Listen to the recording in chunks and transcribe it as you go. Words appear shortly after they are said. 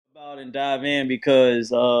out and dive in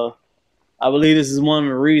because I believe this is one of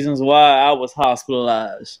the reasons why I was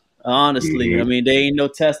hospitalized. Honestly, I mean, there ain't no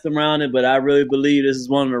test around it, but I really believe this is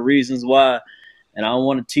one of the reasons why. And I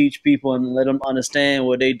want to teach people and let them understand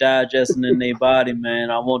what they digesting in their body, man.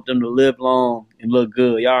 I want them to live long and look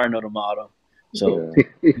good. Y'all already know the motto. So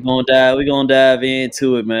we're gonna dive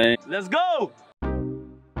into it, man. Let's go.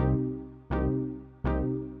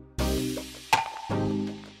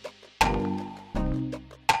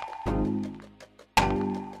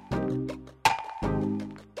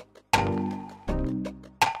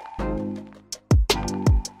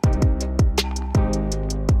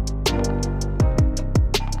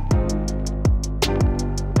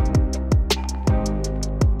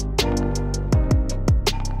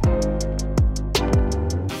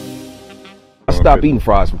 Stop eating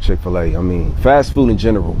fries from Chick-fil-A. I mean, fast food in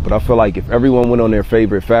general, but I feel like if everyone went on their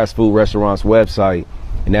favorite fast food restaurant's website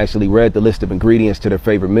and actually read the list of ingredients to their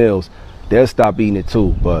favorite meals, they'll stop eating it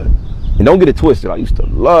too. But, and don't get it twisted, I used to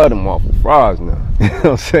love them waffle fries now, you know what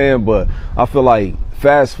I'm saying? But I feel like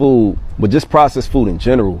fast food, but just processed food in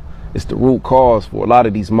general, is the root cause for a lot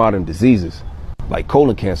of these modern diseases. Like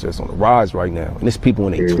colon cancer is on the rise right now, and there's people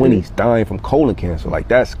in their 20s dying from colon cancer. Like,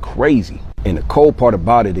 that's crazy. And the cold part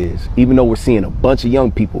about it is, even though we're seeing a bunch of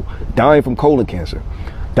young people dying from colon cancer,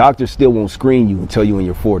 doctors still won't screen you until you're in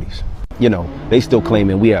your 40s. You know, they still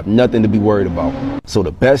claiming we have nothing to be worried about. So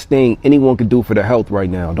the best thing anyone can do for their health right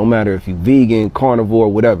now, no matter if you're vegan, carnivore,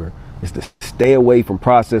 whatever, is to stay away from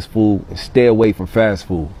processed food and stay away from fast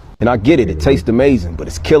food. And I get it, it tastes amazing, but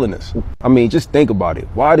it's killing us. I mean, just think about it.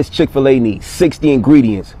 Why does Chick-fil-A need 60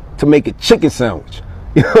 ingredients to make a chicken sandwich?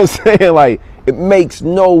 You know what I'm saying? Like, it makes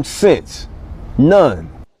no sense. None.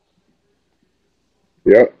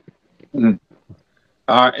 Yep. All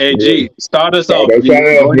right, AG, start us off.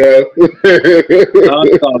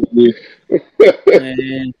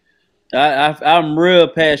 Man, I'm real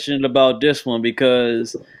passionate about this one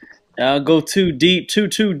because I'll go too deep.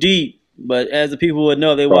 But as the people would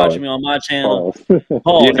know, they watch me on my channel. Pause.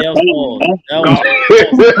 That was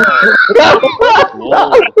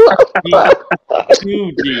pause.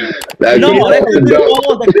 Too deep. No, that could be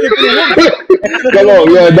pause. Come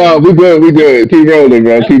on, yeah, no, we good. Keep rolling,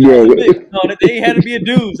 man. Keep rolling. No, they had to be a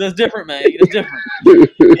dude. That's different, man. That's different.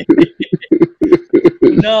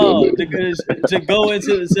 No, to go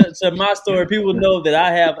into my story, people know that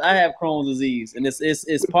I have Crohn's disease, and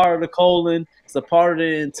it's part of the colon. It's a part of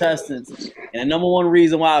the intestines, and the number one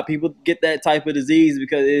reason why people get that type of disease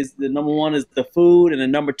because the number one is the food, and the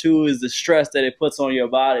number two is the stress that it puts on your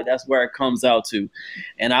body. That's where it comes out to,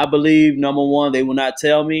 and I believe number one, they will not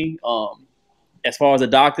tell me. As far as the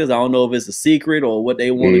doctors, I don't know if it's a secret or what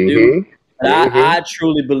they want to do, but I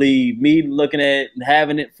truly believe, me looking at and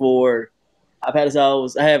having it for, I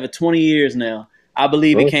have it 20 years now. I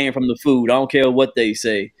believe it came from the food. I don't care what they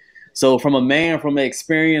say. So from a man, from an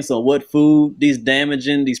experience of what food, these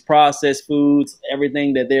processed foods,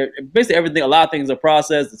 everything basically everything, a lot of things are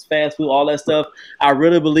processed, it's fast food, all that stuff. I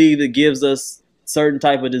really believe it gives us certain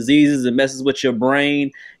type of diseases. It messes with your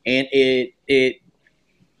brain, and it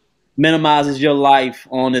minimizes your life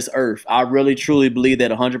on this earth. I really, truly believe that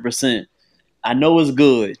 100%. I know it's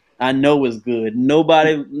good.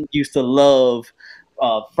 Nobody used to love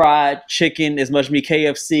fried chicken as much as me,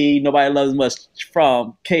 KFC. Nobody loves as much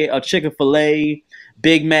from chicken filet,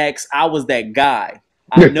 Big Macs. I was that guy.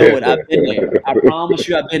 I know it. I've been there. I promise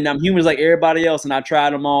you, I've been there. I'm human like everybody else, and I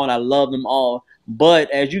tried them all, and I love them all. But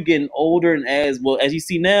as you're getting older, and as you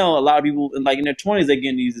see now, a lot of people like in their 20s, they're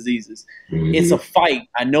getting these diseases. It's a fight.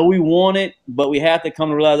 I know we want it, but we have to come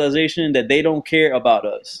to the realization that they don't care about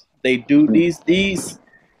us. They do these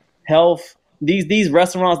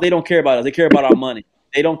restaurants. They don't care about us. They care about our money.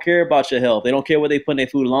 They don't care about your health. They don't care what they put in their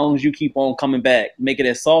food, as long as you keep on coming back. Make it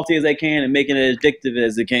as salty as they can and making it as addictive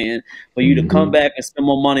as they can for you to come back and spend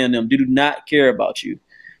more money on them. They do not care about you.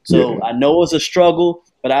 So I know it's a struggle,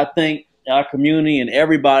 but I think our community and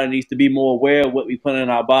everybody needs to be more aware of what we put in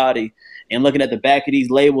our body and looking at the back of these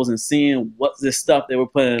labels and seeing what's this stuff that we're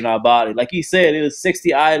putting in our body. Like he said, it was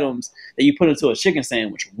 60 items that you put into a chicken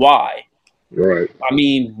sandwich. Why? Right. I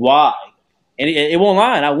mean, why? And it won't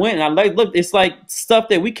lie. And I went and I looked. It's like stuff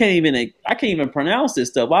that I can't even pronounce this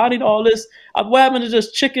stuff. Why I need all this? What happened to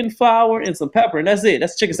just chicken, flour, and some pepper, and that's it?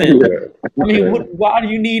 That's chicken sandwich. I mean, why do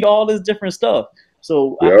you need all this different stuff?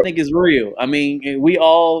 So I think it's real. I mean, we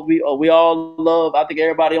all love. I think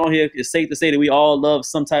everybody on here, is safe to say that we all love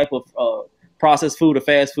some type of processed food or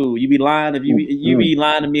fast food. You be lying if you be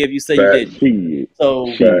lying to me if you say you didn't. So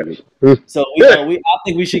Facts. so I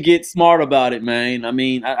think we should get smart about it, man. I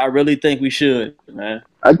mean, I really think we should, man.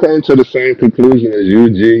 I came to the same conclusion as you,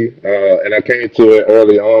 G, and I came to it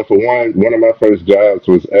early on. For one of my first jobs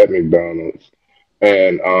was at McDonald's,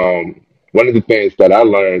 and one of the things that I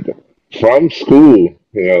learned from school,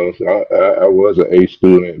 you know, I was an A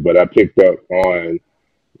student, but I picked up on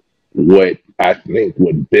what I think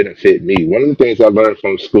would benefit me. One of the things I learned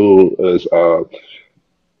from school is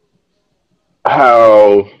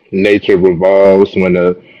how nature revolves when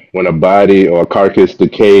a body or a carcass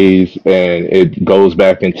decays and it goes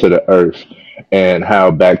back into the earth, and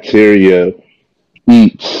how bacteria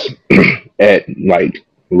eats at like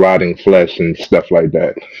rotting flesh and stuff like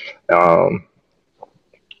that. Um,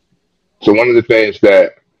 so one of the things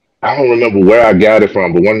that I don't remember where I got it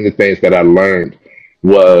from, but one of the things that I learned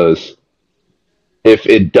was if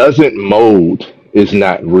it doesn't mold, it's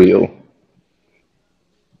not real.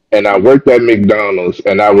 And I worked at McDonald's,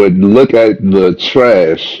 and I would look at the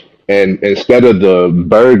trash, and instead of the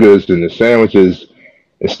burgers and the sandwiches,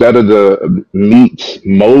 instead of the meats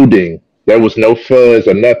molding, there was no fuzz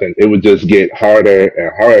or nothing. It would just get harder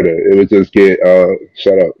and harder. It would just get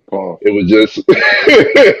shut up. Pause. It would just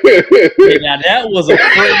Yeah, now that was a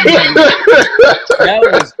crazy. That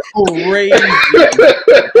was crazy.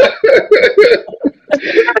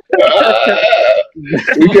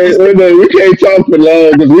 we can't talk for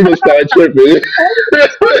long because we gonna start tripping.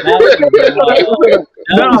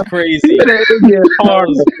 That was crazy. It gets hard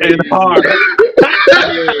and hard.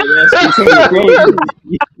 Yeah, that's crazy.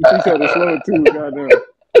 He said it slow too. Goddamn.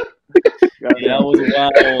 Yeah, that was a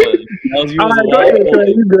wild one. That was, you All was a right, go wild ahead, boy. Trey.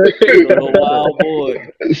 You good. You was a wild boy.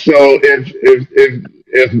 So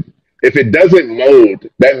if it doesn't mold,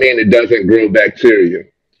 that means it doesn't grow bacteria,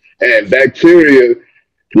 and bacteria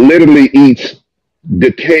literally eats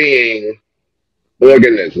decaying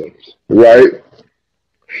organisms, right?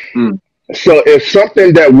 Mm. So if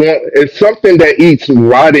something that eats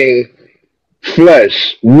rotting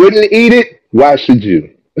flesh wouldn't eat it, why should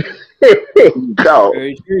you? Go.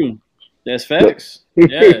 Very true. That's facts.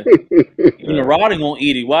 Yeah. Even the rotting won't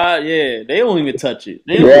eat it. Why? Yeah, they don't even touch it.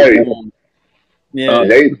 They don't Right. even want it. Yeah.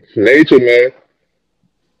 Nature, man.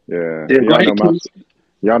 Yeah. Yeah, go ahead,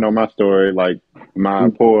 Y'all know my story. Like my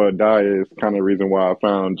poor diet is kind of the reason why I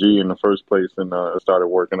found G in the first place and started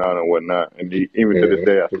working out and whatnot. And even to this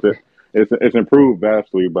day, I still it's improved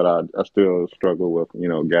vastly, but I still struggle with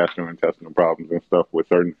gastrointestinal problems and stuff with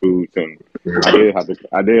certain foods. And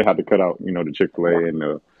I did have to cut out the Chick-fil-A and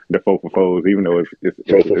the faux even though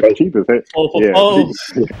it's cheap as heck. Oh,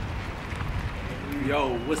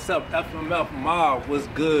 Yo, what's up, FMF Mob? What's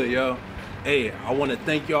good, yo? Hey, I want to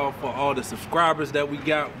thank y'all for all the subscribers that we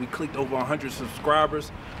got. We clicked over 100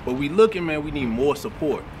 subscribers, but we looking, man, we need more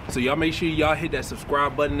support. So y'all make sure y'all hit that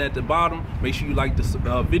subscribe button at the bottom. Make sure you like the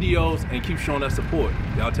videos and keep showing us support.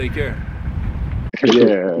 Y'all take care.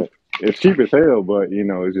 Yeah, it's cheap as hell, but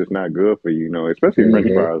it's just not good for you. Especially French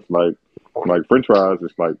fries. Like French fries,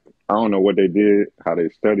 it's like I don't know what they did, how they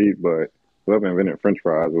studied, but whoever invented French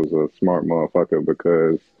fries was a smart motherfucker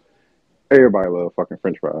because everybody loves fucking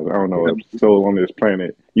French fries. I don't know if soul on this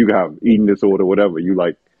planet you can have eating disorder, whatever you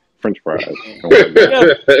like French fries. they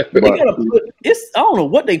gotta put, I don't know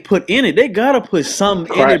what they put in it. They gotta put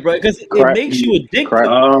something in it, bro, because it makes you addicted.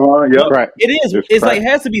 It is. Like it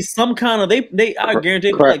has to be some kind of I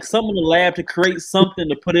guarantee like some in the lab to create something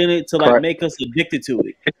to put in it to like make us addicted to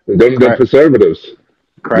it. The preservatives.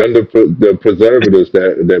 Them the preservatives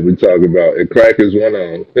that we talk about, and crack is one of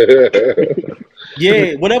them.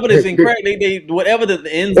 Yeah, whatever that's in crack, they whatever the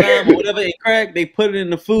enzyme or whatever in crack, they put it in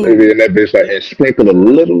the food. Maybe and that bitch like and sprinkle a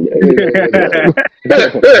little.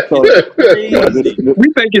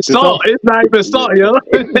 We think it's salt. It's not even salt, yo.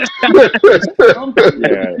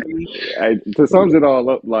 To sum it all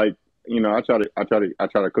up, like I try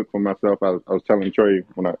to cook for myself. I was telling Trey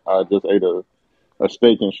when I just ate a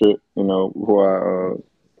steak and shit.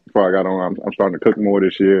 Before I got on, I'm starting to cook more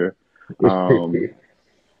this year.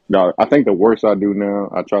 No, I think the worst I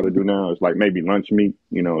try to do now is like maybe lunch meat.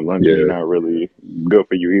 Lunch meat not really good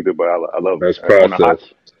for you either, but I love that's it.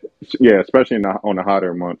 processed. Especially on the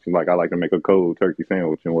hotter months. Like I like to make a cold turkey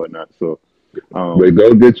sandwich and whatnot. So, but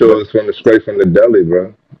go get yours straight from the deli,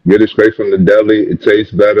 bro. Get it straight from the deli. It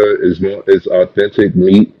tastes better. It's authentic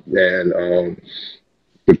meat, and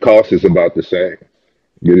the cost is about the same.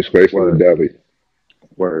 Get it straight from the deli.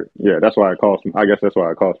 Word. Yeah, that's why it costs. I guess that's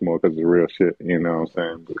why it costs more because it's real shit. You know what I'm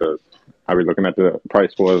saying? Because I be looking at the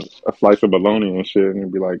price for a slice of bologna and shit, and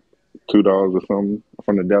it'd be like $2 or something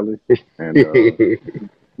from the deli. And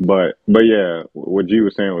but what G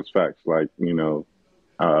was saying was facts. Like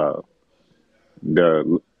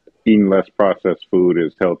the eating less processed food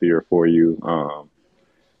is healthier for you.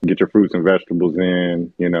 Get your fruits and vegetables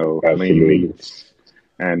in, lean Absolutely. meats,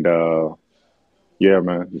 and yeah,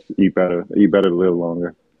 man, just eat better, live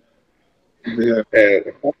longer. Yeah. And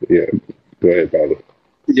yeah, go ahead, Father.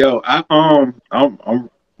 Yo, I'm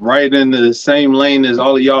right in the same lane as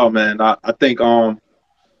all of y'all, man. I think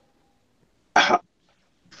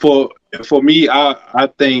for for me, I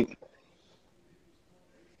think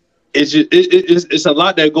it's just, it's a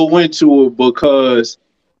lot that go into it because,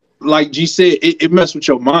 like G said, it messed with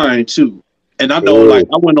your mind too. And I know, like,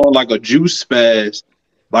 Mm, I went on like a juice fast,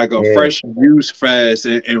 like a mm, fresh juice fast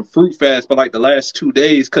and fruit fast for like the last 2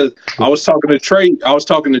 days. Cause I was talking to Trey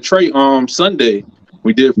Sunday.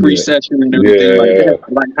 We did free yeah, session and everything like that. yeah.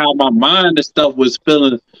 Like how my mind and stuff was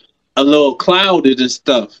feeling a little clouded and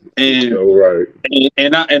stuff. All right.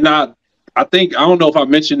 I think, I don't know if I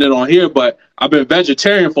mentioned it on here, but I've been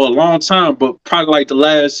vegetarian for a long time, but probably like the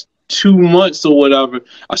last 2 months or whatever,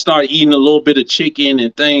 I started eating a little bit of chicken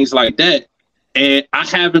and things like that. And I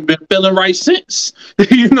haven't been feeling right since.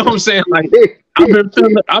 You know what I'm saying? Like I've been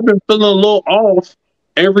feeling a little off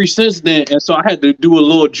ever since then. And so I had to do a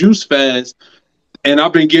little juice fast, and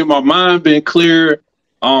I've been getting my mind been clear.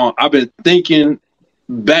 I've been thinking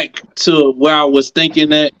back to where I was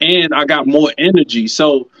thinking at, and I got more energy.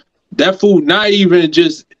 So that food not even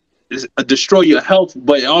just destroy your health,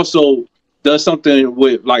 but it also does something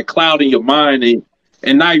with like clouding your mind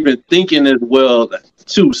and not even thinking as well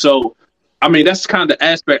too. So I mean that's kind of the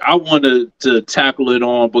aspect I wanted to tackle it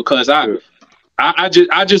on because Yeah. I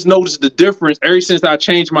just noticed the difference ever since I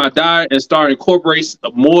changed my diet and started incorporating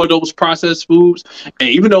more of those processed foods. And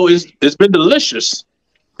even though it's been delicious,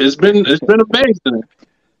 it's been amazing,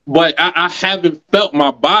 but I haven't felt, my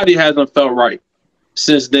body hasn't felt right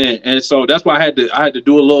since then, and so that's why I had to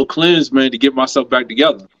do a little cleanse, man, to get myself back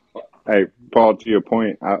together. Hey, Paul, to your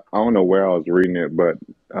point, I don't know where I was reading it, but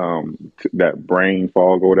that brain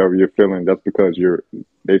fog or whatever you're feeling,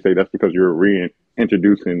 they say that's because you're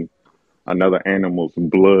reintroducing another animal's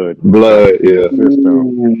blood back Blood, into your yeah.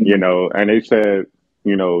 system, Ooh. and they said,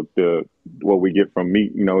 the what we get from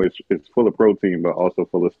meat, it's full of protein, but also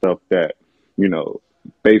full of stuff that, you know,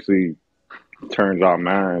 basically turns our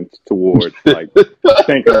minds towards like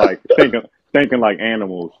thinking like thinking like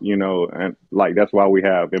animals, and like that's why we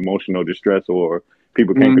have emotional distress or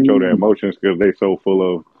people can't control their Mm. emotions because they're so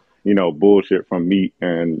full of, bullshit from meat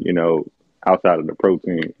and, outside of the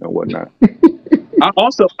protein and whatnot. I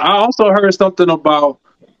also heard something about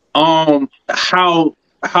how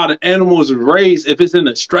the animal is raised if it's in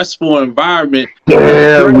a stressful environment. That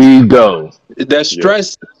There stress we go. that Yeah,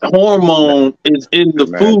 stress ma- hormone is in the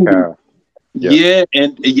the mad food. cow. Yep. Yeah,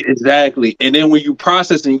 and exactly. And then when you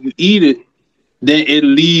process and you eat it, then it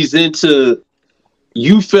leads into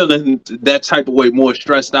you feeling that type of way, more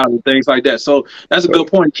stressed out and things like that. So that's a So good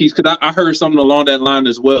point, Keith, because I heard something along that line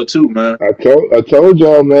as well too, man. I told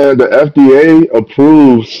y'all, man, the FDA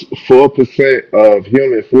approves 4% of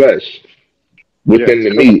human flesh Yeah. within the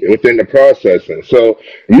meat, within the processing. So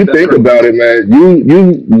you That's think crazy. about it, man.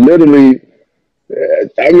 You literally,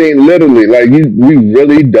 I mean, literally, like we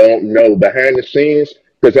really don't know behind the scenes.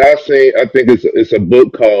 Because I think it's a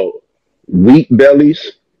book called Wheat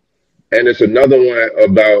Bellies, and it's another one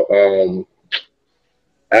about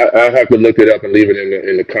I'll have to look it up and leave it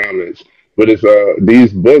in the comments. But it's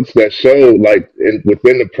these books that show like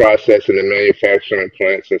within the processing and manufacturing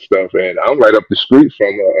plants and stuff. And I'm right up the street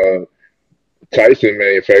from a Tyson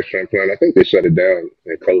manufacturing plant. I think they shut it down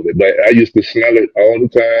in COVID. But I used to smell it all the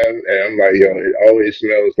time, and I'm like, yo, it always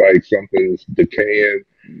smells like something's decaying.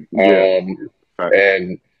 Yeah. Um, Right.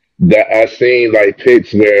 and that I seen like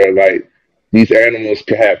pics where like these animals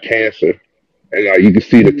could have cancer, and like you can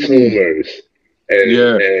see the Mm. tumors and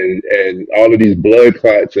Yeah, all of these blood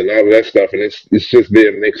clots and all of that stuff, and it's just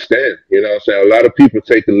being mixed in. You know what I'm saying? A lot of people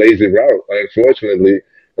take the lazy route. Unfortunately,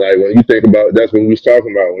 like when you think about that's what we was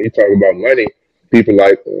talking about. When you talk about money, people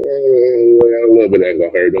like, oh, well, a little bit ain't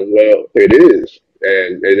gonna hurt them. Well, it is,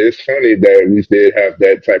 and it is funny that we did have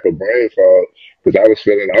that type of brain fog because I was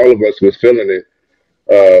feeling, all of us was feeling it.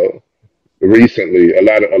 Recently, a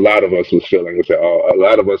lot of us was feeling it. A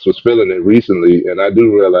lot of us was feeling it recently, and I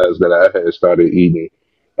do realize that I had started eating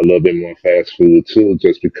a little bit more fast food too,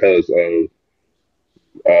 just because of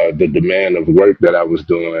the demand of work that I was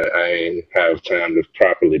doing. I ain't have time to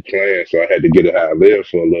properly plan, so I had to get it how I live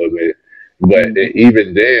for a little bit. But mhm.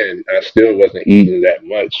 even then, I still wasn't eating that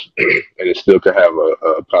much, and it still could have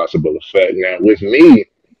a possible effect. Now, with me,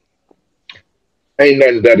 ain't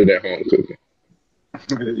nothing better than home cooking.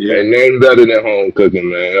 Yeah, Ain't nothing better than home cooking,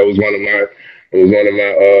 man. That was one of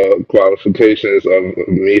my qualifications of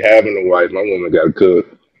me having a wife. My woman got to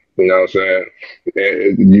cook. You know what I'm saying?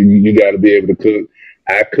 And you got to be able to cook.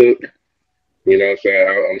 I cook. You know what I'm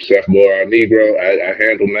saying? I'm Chef Boy Negro. I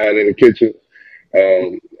handle mine in the kitchen.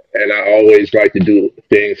 And I always like to do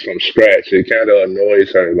things from scratch. It kind of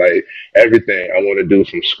annoys her. Like everything I want to do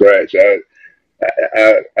from scratch. I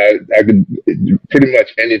could pretty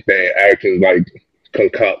much anything I can like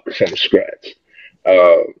concoct from scratch.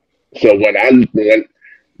 Uh, so when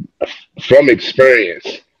from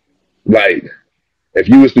experience, like if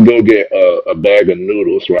you was to go get a bag of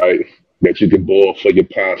noodles, right, that you could boil for your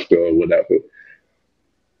pasta or whatever,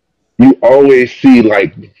 you always see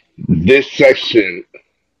like this section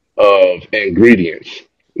of ingredients.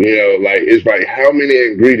 You know, like it's like how many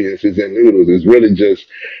ingredients is in noodles? It's really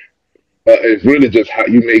just how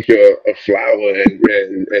you make a flour and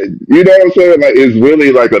you know what I'm saying? Like it's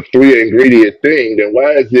really like a three ingredient thing. Then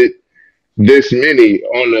why is it this many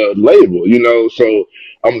on the label? You know, so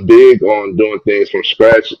I'm big on doing things from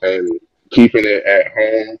scratch and keeping it at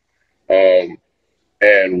home. Um,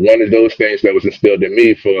 and one of those things that was instilled in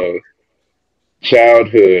me for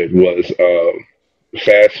childhood was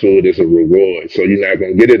fast food is a reward. So you're not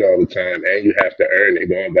gonna get it all the time, and you have to earn it.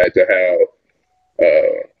 Going back to how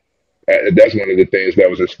that's one of the things that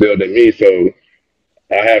was instilled in me. So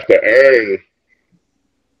I have to earn.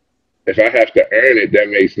 If I have to earn it, that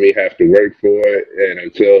makes me have to work for it. And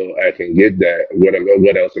until I can get that, what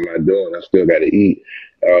else am I doing? I still got to eat.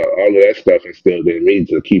 All of that stuff instilled in me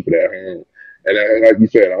to keep it at home. And like you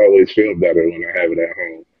said, I always feel better when I have it at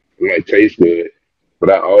home. It might taste good, but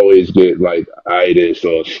I always get like itis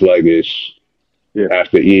or sluggish Yeah.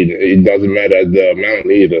 after eating. It doesn't matter the amount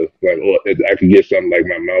either. Like I could get something like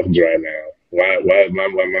my mouth dry now. Why is my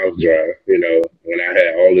mouth dry? You know, when I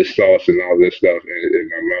had all this sauce and all this stuff in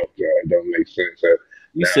my mouth dry, it don't make sense. You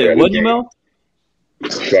Now I said gotta what in your drink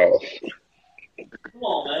mouth? sauce. Come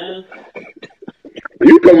on, man.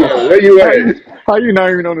 You come on, where you at? How you not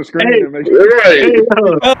even on the screen Hey, and make Right. hey,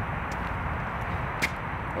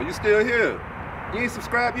 Oh, you still here? You ain't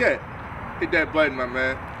subscribed yet? Hit that button, my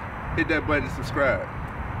man. Hit that button to subscribe.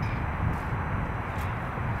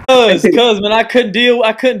 Cause man, I couldn't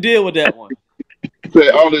deal with that one. Say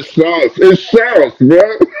all this sauce. It's sauce, bro.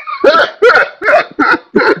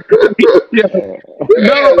 yeah, Yeah,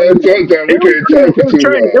 no, that's sometimes we it can't talk for too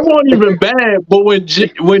Trey, it long. wasn't even bad, but when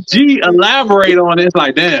G elaborate on it, it's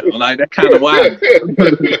like damn, like that kind of wild.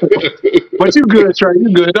 But you good, Trey.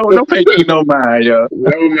 You good. Don't pay me no mind, yo.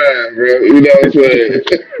 No man, bro. You know what I'm saying?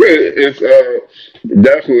 It's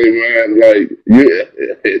definitely man. Like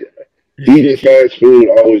eating fast food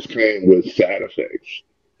always came with side effects,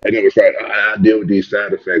 and it was like I deal with these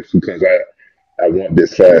side effects because I want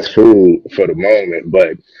this fast food for the moment,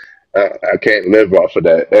 but I can't live off of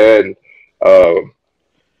that. And uh,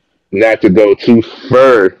 not to go too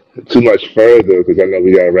much further, because I know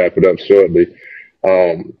we gotta wrap it up shortly.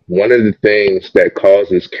 One of the things that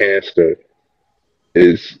causes cancer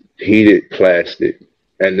is heated plastic,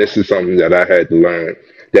 and this is something that I had to learn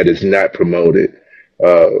that is not promoted.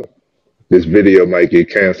 Uh, this video might get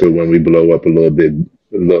canceled when we blow up a little bit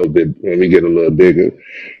when we get a little bigger,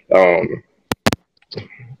 um,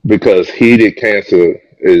 because heated plastic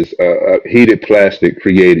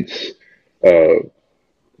creates uh,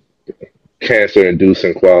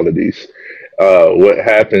 cancer-inducing qualities. What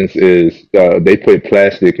happens is they put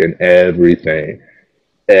plastic in everything,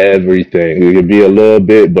 everything. It could be a little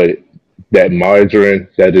bit, but that margarine,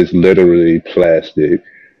 that is literally plastic.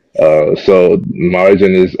 So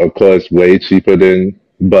margarine is, of course, way cheaper than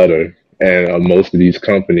butter, and most of these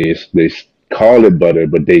companies call it butter,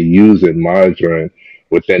 but they use it margarine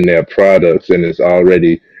within their products, and it's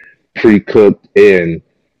already pre-cooked in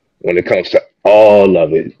when it comes to all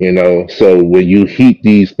of it. You know, so when you heat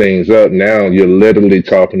these things up, now you're literally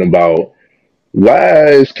talking about why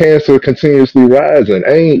is cancer continuously rising?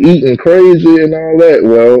 I ain't eating crazy and all that.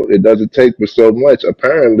 Well, it doesn't take for so much,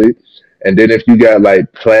 apparently. And then if you got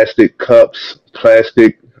like plastic cups,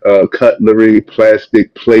 plastic cutlery,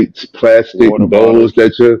 plastic plates, plastic water bowls bottles.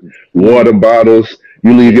 that you water Mm-hmm. bottles,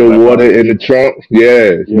 you leave Yeah, your left water out. in the trunk. Yeah,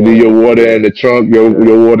 you leave Yeah, your water yeah, in the trunk. yeah.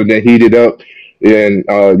 Your water then heat it up, and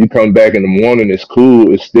you come back in the morning. It's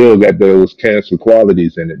cool. It's still got those cancer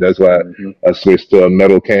qualities in it. That's why Mm-hmm. I switched to a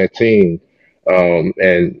metal canteen. And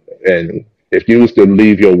if you was to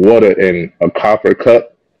leave your water in a copper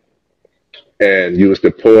cup and you was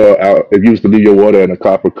to pour out, if you was to leave your water in a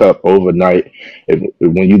copper cup overnight,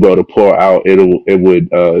 when you go to pour out, it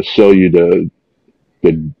would show you the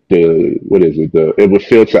what is it? It would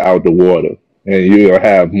filter out the water. and you'll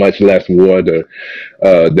have much less water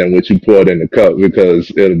than what you poured in the cup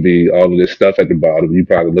because it'll be all of this stuff at the bottom. You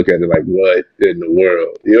probably look at it like, what in the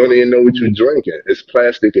world? You don't even know what you're drinking. It's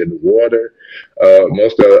plastic in the water.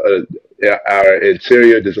 Most of our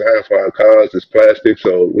interior design for our cars is plastic.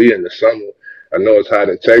 So we in the summer. I know it's hot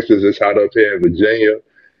in Texas. It's hot up here in Virginia.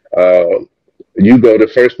 Uh, you go, the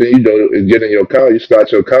first thing you do is get in your car, you start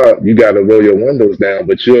your car, you got to roll your windows down,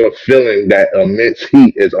 but you're feeling that immense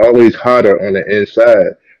heat. Is always hotter on the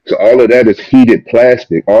inside. So all of that is heated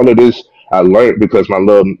plastic. All of this I learned because my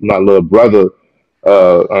little brother,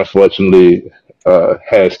 unfortunately,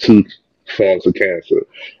 has two forms of cancer.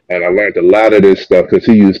 And I learned a lot of this stuff because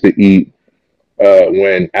he used to eat,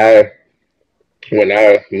 when I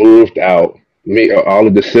moved out, me all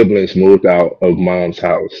of the siblings moved out of mom's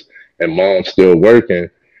house, and mom's still working.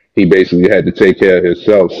 He basically had to take care of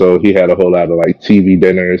himself, so he had a whole lot of like TV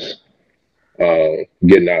dinners,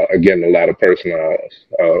 getting a lot of personal.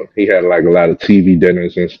 He had like a lot of TV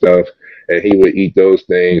dinners and stuff, and he would eat those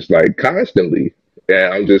things like constantly.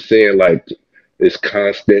 And I'm just saying, like, it's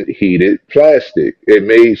constant heated plastic. It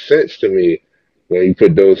made sense to me when you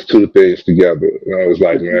put those two things together, and I was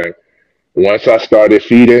like, man. Once I started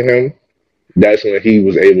feeding him, that's when he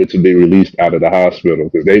was able to be released out of the hospital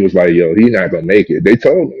because they was like, "Yo, he's not gonna make it." They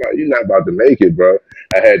told him, like, "You're not about to make it, bro."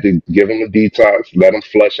 I had to give him a detox, let him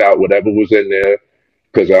flush out whatever was in there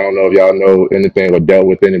because I don't know if y'all know anything or dealt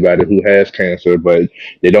with anybody who has cancer, but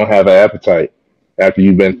they don't have an appetite. After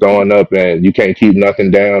you've been throwing up and you can't keep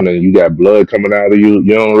nothing down and you got blood coming out of you,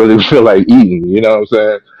 you don't really feel like eating. You know what I'm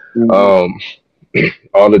saying? Mhm. Um,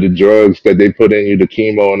 all of the drugs that they put in you, the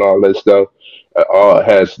chemo and all that stuff, all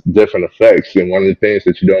has different effects. And one of the things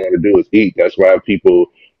that you don't want to do is eat. That's why people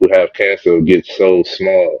who have cancer get so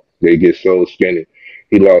small. They get so skinny.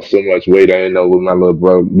 He lost so much weight. I didn't know what my little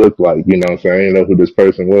brother looked like. You know what I'm saying? I didn't know who this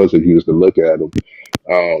person was if you was to look at him.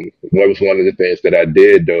 What was one of the things that I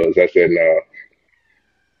did though is I said, no,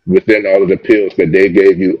 within all of the pills that they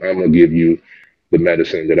gave you, I'm gonna give you the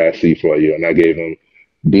medicine that I see for you. And I gave him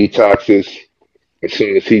detoxes. As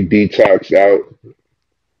soon as he detoxed out,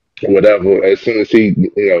 whatever, as soon as he,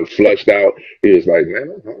 flushed out, he was like,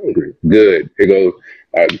 man, I'm hungry. Good. He goes,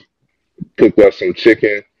 I cooked up some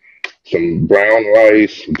chicken, some brown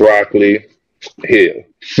rice, broccoli. Here,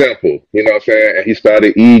 simple. You know what I'm saying? And he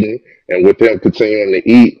started eating, and with him continuing to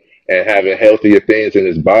eat and having healthier things in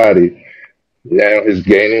his body, now he's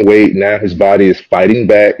gaining weight. Now his body is fighting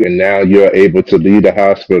back, and now you're able to leave the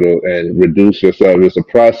hospital and reduce yourself. It's a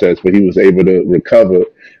process, but he was able to recover.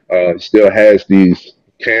 Still has these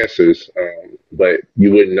cancers, but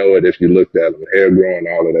you wouldn't know it if you looked at him. Hair growing,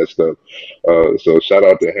 all of that stuff. So shout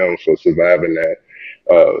out to him for surviving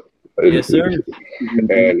that. Yes, sir.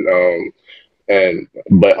 And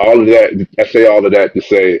but all of that, I say all of that to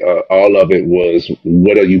say, all of it was,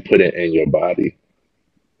 what are you putting in your body?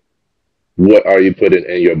 What are you putting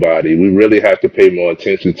in your body? We really have to pay more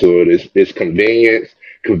attention to it. It's convenience.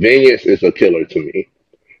 Convenience is a killer to me.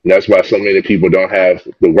 And that's why so many people don't have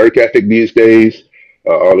the work ethic these days.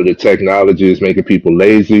 All of the technology is making people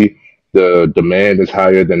lazy. The demand is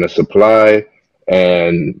higher than the supply,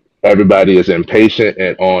 and everybody is impatient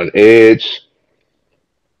and on edge.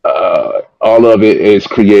 All of it is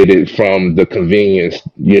created from the convenience.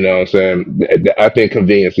 You know what I'm saying? I think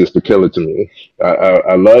convenience is the killer to me.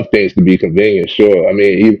 I love things to be convenient, sure. I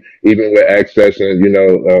mean, even with access, and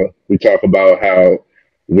we talk about how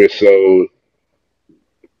we're so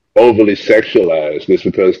overly sexualized. It's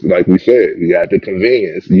because, like we said, you got the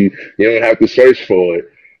convenience. You don't have to search for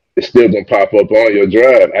it. It's still gonna pop up on your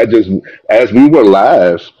drive. As we were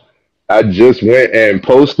live, I just went and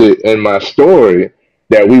posted in my story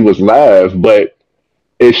that we was live, but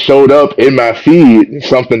it showed up in my feed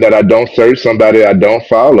something that I don't search, somebody I don't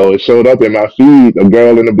follow. It showed up in my feed, a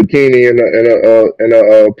girl in a bikini in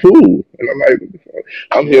a pool, and I'm like,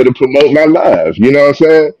 I'm here to promote my live. You know what I'm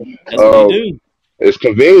saying? That's what you Uh, do. it's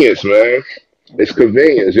convenience, man. It's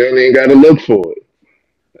convenience. You don't even got to look for it.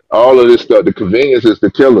 All of this stuff, the convenience is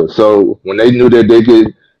the killer. So when they knew that they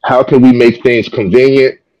could, how can we make things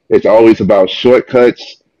convenient? It's always about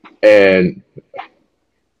shortcuts and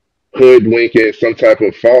hoodwinking, some type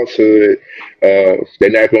of falsehood. They're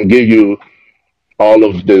not going to give you all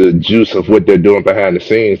of the juice of what they're doing behind the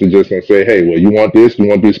scenes. They're just going to say, hey, well, you want this? You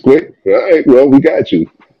want this quick? All right, well, we got you.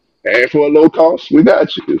 And for a low cost, we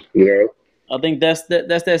got you. You know? I think that's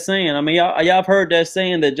that saying. I mean, y'all have heard that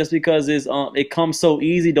saying that just because it comes so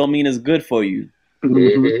easy don't mean it's good for you.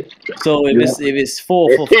 Mm-hmm. So if it's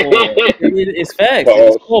 4 for 4, it's facts.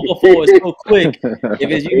 If it's 4 for 4, it's so quick.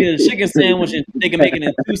 If it's you get a chicken sandwich and they can make it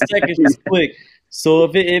in 2 seconds, it's quick. So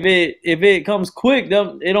if it comes quick, it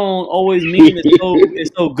don't always mean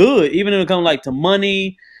it's so good. Even if it comes like to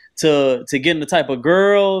money, to getting the type of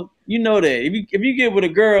girl, you know that if you get with a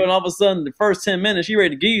girl and all of a sudden the first 10 minutes she ready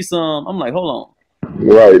to give you some, I'm like, hold on.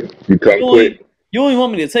 Right, you come quick. You don't even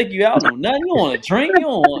want me to take you out no nothing. You don't want to drink. You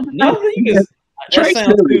don't want nothing. You just Drink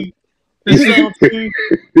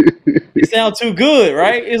it sounds too good,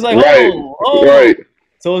 right? It's like, Right, oh. right.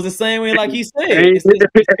 So it's the same way, like he said. Hey, It's too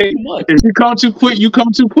much. if you come too quick, you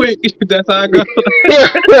come too quick. That's how I go.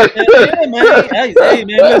 Yeah, man. Hey,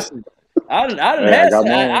 man, listen. I done had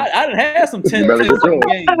some 10 second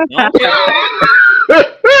games. I don't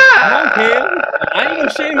care. I ain't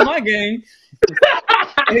gonna shame my game.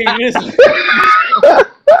 Hey, listen.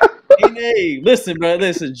 Hey, listen, bro.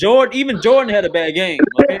 Listen, even Jordan had a bad game.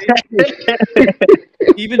 Okay,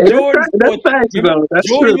 even Jordan.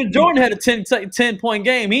 Even Jordan had a 10-point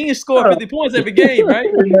game. He didn't score 50 points every game, right?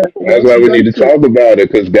 That's why we need to talk about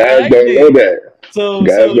it, because guys don't know that. Guys don't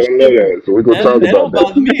know that. So we're gonna talk about that. That don't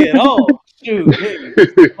bother me at all. Shoot,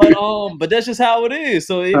 but that's just how it is.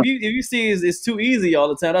 So if you see it's too easy all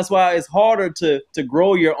the time. That's why it's harder to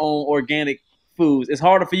grow your own organic foods. It's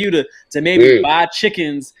harder for you to maybe buy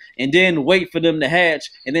chickens and then wait for them to hatch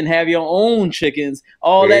and then have your own chickens.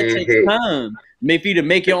 All that takes time. Maybe for you to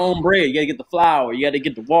make your own bread, you gotta get the flour, you gotta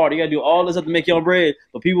get the water, you gotta do all this stuff to make your own bread.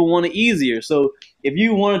 But people want it easier. So if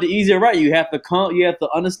you wanted the easier route, you have to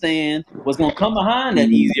understand what's gonna come behind that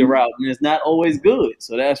easier route, and it's not always good.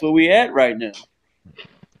 So that's where we at right now.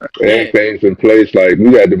 And things in place, like we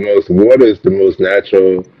got the most water is the most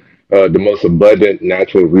natural, the most abundant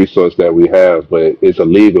natural resource that we have, but it's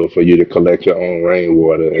illegal for you to collect your own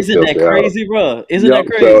rainwater. Isn't that crazy, bro? Isn't that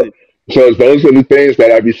crazy? So those are the things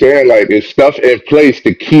that I be saying, like it's stuff in place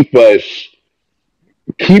to keep us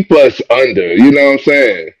under. You know what I'm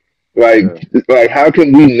saying? Like how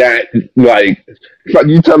can we not, like,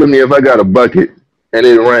 you telling me if I got a bucket and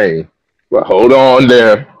it rain, well, hold on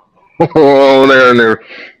there. Hold on there.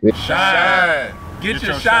 Shine. Get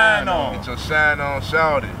your shine on. Get your shine on,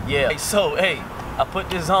 shout it. Yeah. So, I put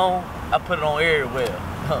this on. I put it on everywhere.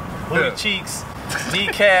 Booty cheeks,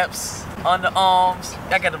 kneecaps, underarms.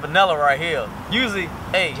 I got the vanilla right here. Usually,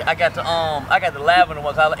 I got the lavender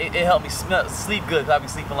one. It helped me sleep good. Cause I be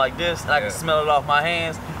sleeping like this, and I can smell it off my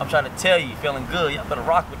hands. I'm trying to tell you, feeling good. Y'all better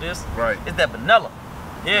rock with this. Right. It's that vanilla.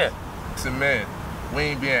 Yeah. Listen, man, we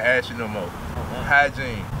ain't being ashy no more.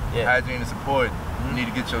 Hygiene. Yeah. Hygiene is important. You need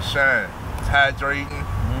to get your shine. It's hydrating.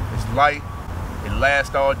 It's light. It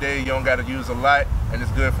lasts all day. You don't got to use a lot, and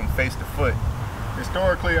it's good from face to foot.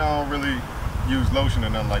 Historically, I don't really use lotion or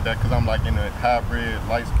nothing like that because I'm like in a hybrid,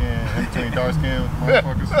 light skin, in between dark skin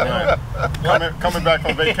motherfuckers. Coming back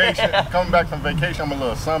from vacation, I'm a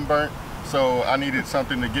little sunburnt. So I needed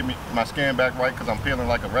something to get my skin back right because I'm feeling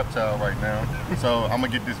like a reptile right now. So I'm gonna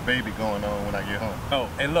get this baby going on when I get home. Oh,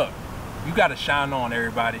 and look, you gotta shine on,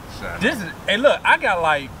 everybody. Look, I got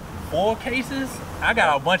like 4 cases. I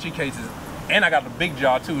got a bunch of cases. And I got the big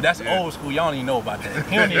jar too. That's old school. Y'all don't even know about that.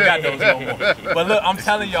 He don't even got those no more. But look, I'm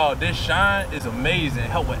telling y'all, this shine is amazing.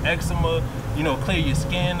 Help with eczema, clear your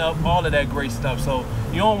skin up, all of that great stuff. So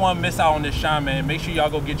you don't want to miss out on this shine, man. Make sure y'all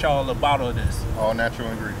go get y'all a bottle of this. All natural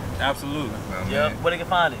ingredients. Absolutely. Yep. Where they can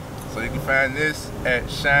find it? So you can find this at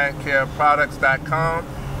shinecareproducts.com.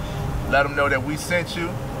 Let them know that we sent you.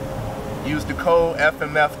 Use the code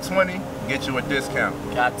FMF20, get you a discount.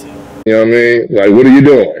 Got to. You know what I mean? Like, what are you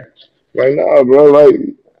doing? Like, nah, bro, like,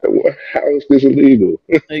 how is this illegal?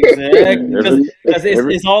 Exactly. Because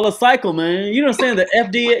it's all a cycle, man. You know what I'm saying? The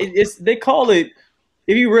FDA, they call it,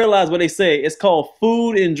 if you realize what they say, it's called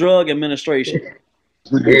Food and Drug Administration.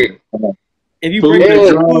 If you break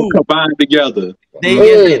it down, combined together,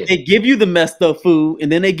 they give you the messed up food,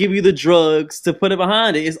 and then they give you the drugs to put it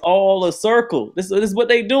behind it. It's all a circle. This is what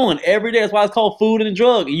they're doing every day. That's why it's called food and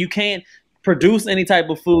drug. And you can't produce any type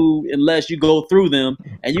of food unless you go through them,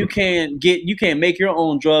 and you can't make your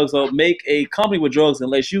own drugs or make a company with drugs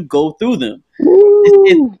unless you go through them.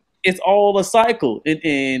 It's all a cycle,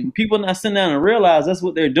 and people not sitting down and realize that's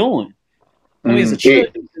what they're doing. I mean,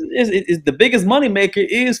 it's the biggest money maker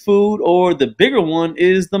is food, or the bigger one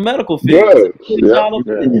is the medical field.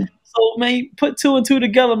 So man, put 2 and 2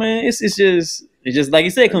 together, man. It's just like you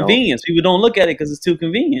said, convenience. People don't look at it because it's too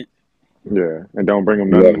convenient. Yeah, and don't bring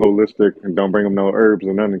them nothing holistic, and don't bring them no herbs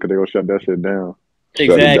or nothing because they gonna shut that shit down.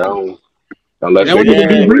 Exactly. Unless they won't even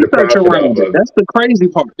do research around it. That's the crazy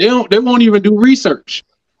part. They won't even do research.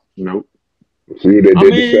 Nope. See what they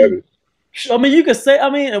did to 7. I mean, you could say. I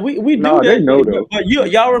mean, we do Nah, they that, know though. but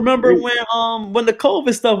y'all remember when the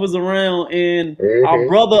COVID stuff was around and our Mm-hmm.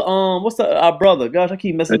 brother what's our brother? Gosh, I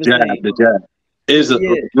keep messing up his name. The jab is a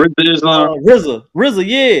Yeah, Islam. RZA,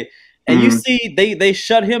 yeah. And you Mhm. see, they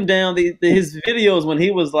shut him down. His videos when he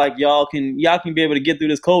was like, y'all can be able to get through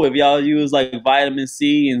this COVID if y'all use like vitamin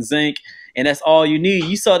C and zinc, and that's all you need.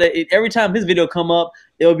 You saw that every time his video come up,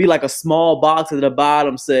 it would be like a small box at the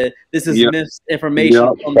bottom said, "This is Yep. misinformation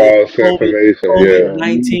Yep. from the False information. COVID Yeah.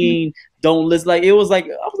 19. Don't listen." Like it was like I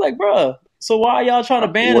was like, bruh. So why are y'all trying to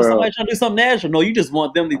ban if Well, somebody trying to do something natural? No, you just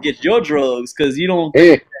want them to get your drugs because you don't.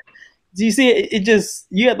 Mm. Do you see it? It just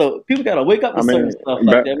people gotta wake up I to certain mean, stuff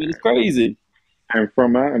like that. I mean, it's crazy. and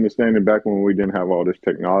from my understanding, back when we didn't have all this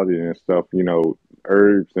technology and stuff,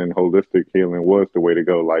 herbs and holistic healing was the way to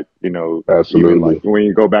go. Like, even like Absolutely. when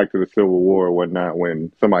you go back to the Civil War or whatnot,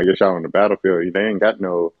 when somebody gets shot on the battlefield, they ain't got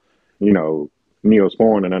no, you know,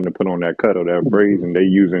 neosporin and nothing to put on that cut or that braise, and they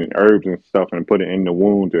using herbs and stuff and put it in the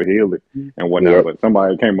wound to heal it and whatnot. Yep. But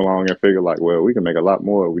somebody came along and figured like, well, we can make a lot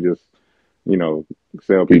more. We just,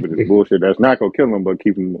 sell people this bullshit that's not gonna kill them, but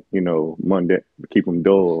keep them, keep them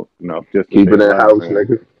dull enough just to Keep save it in lives. house, And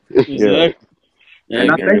nigga. yeah, Exactly. Yeah,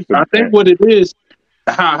 And I and think it's the, I think what it is,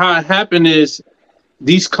 how it happened is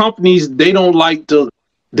these companies they don't like to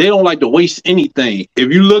waste anything.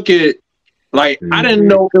 If you look at like I didn't Mm-hmm.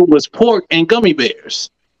 know it was pork and gummy bears.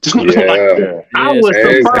 Like Yeah. yeah, I yeah, it's was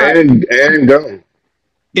crazy. surprised. And gum.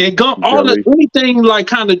 And all the jelly, anything like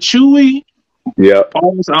kind of chewy. Yep.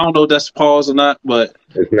 Pause. I don't know if that's pause or not, but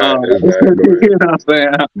It's not. It's you not. Go know ahead. what I'm saying.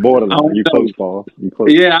 I borderline. don't You know. close, Paul. You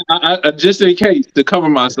close. Yeah, I just in case to cover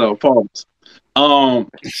myself. Pause.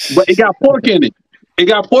 But it got pork in it. It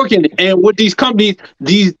got pork in it, and with these companies,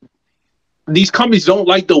 these companies don't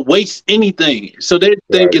like to waste anything. So they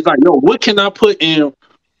think Right. it's like, yo, what can I put in?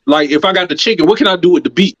 Like, if I got the chicken, what can I do with the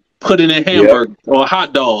beef? Put it in Yep. hamburgers or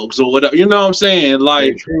hot dogs or whatever. You know what I'm saying? Very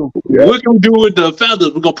Like, true. Yep. what can we do with the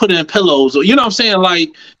feathers? We're gonna put it in pillows, or you know what I'm saying? Like,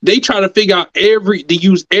 they try to figure out they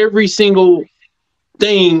use every single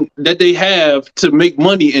thing that they have to make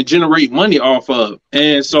money and generate money off of.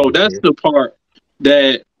 And so that's Mm-hmm. the part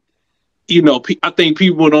that I think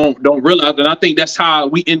people don't realize, and I think that's how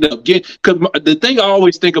we end up getting. Because the thing I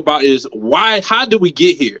always think about is how did we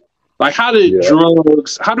get here? Like, how did Yeah.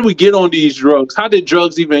 how do we get on these drugs? How did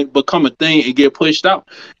drugs even become a thing and get pushed out?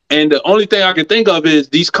 And the only thing I can think of is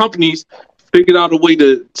these companies figured out a way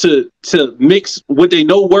to mix what they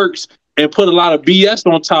know works and put a lot of BS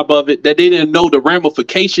on top of it that they didn't know the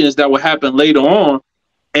ramifications that would happen later on,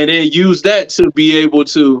 and then use that to be able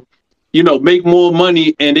to make more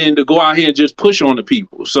money and then to go out here and just push on the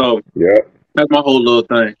people. So Yep. that's my whole little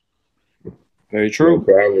thing. Very No true.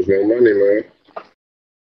 problems. No money, man.